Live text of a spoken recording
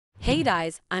Hey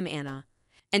guys, I'm Anna,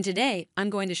 and today I'm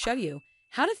going to show you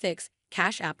how to fix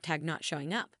Cash App tag not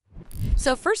showing up.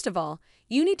 So first of all,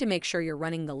 you need to make sure you're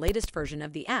running the latest version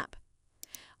of the app.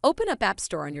 Open up App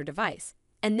Store on your device,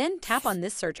 and then tap on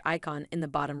this search icon in the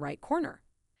bottom right corner.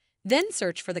 Then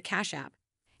search for the Cash App,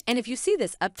 and if you see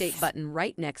this update button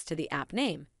right next to the app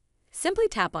name, simply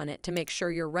tap on it to make sure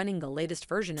you're running the latest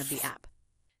version of the app.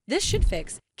 This should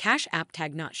fix Cash App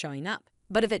tag not showing up,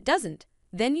 but if it doesn't,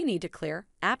 then you need to clear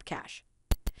App Cache.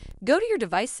 Go to your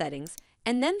device settings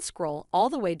and then scroll all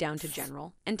the way down to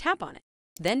General and tap on it.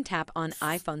 Then tap on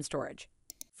iPhone Storage.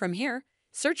 From here,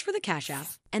 search for the Cash App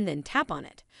and then tap on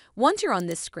it. Once you're on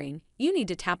this screen, you need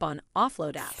to tap on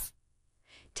Offload App.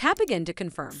 Tap again to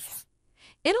confirm.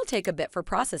 It'll take a bit for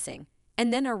processing,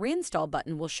 and then a reinstall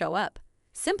button will show up.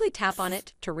 Simply tap on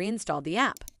it to reinstall the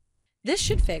app. This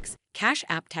should fix Cash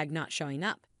App tag not showing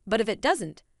up, but if it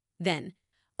doesn't, then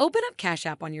open up Cash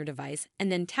App on your device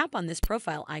and then tap on this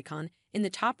profile icon in the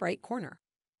top right corner.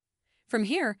 From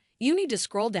here, you need to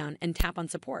scroll down and tap on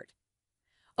Support.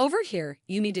 Over here,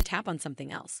 you need to tap on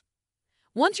something else.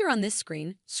 Once you're on this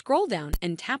screen, scroll down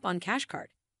and tap on Cash Card.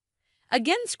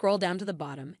 Again, scroll down to the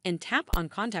bottom and tap on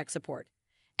Contact Support,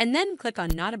 and then click on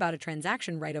Not About a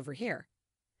Transaction right over here.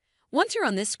 Once you're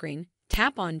on this screen,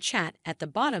 tap on Chat at the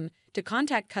bottom to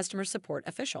contact Customer Support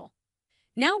Official.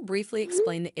 Now briefly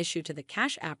explain the issue to the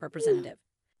Cash App representative.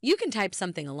 You can type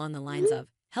something along the lines of,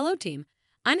 "Hello team,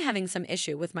 I'm having some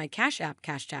issue with my Cash App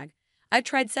cash tag. I've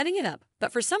tried setting it up,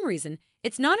 but for some reason,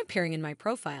 it's not appearing in my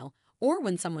profile or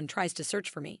when someone tries to search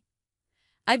for me.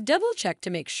 I've double-checked to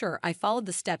make sure I followed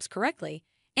the steps correctly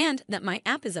and that my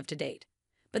app is up to date,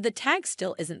 but the tag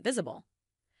still isn't visible.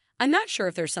 I'm not sure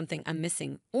if there's something I'm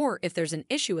missing or if there's an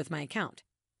issue with my account.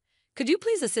 Could you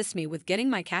please assist me with getting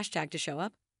my cash tag to show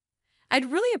up? I'd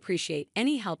really appreciate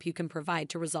any help you can provide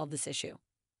to resolve this issue."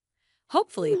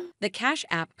 Hopefully, the Cash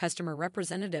App customer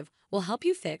representative will help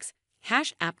you fix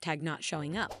Cash App tag not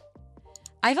showing up.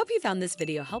 I hope you found this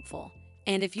video helpful,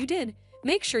 and if you did,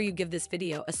 make sure you give this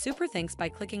video a super thanks by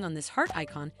clicking on this heart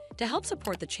icon to help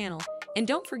support the channel, and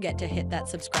don't forget to hit that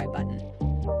subscribe button.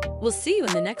 We'll see you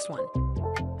in the next one.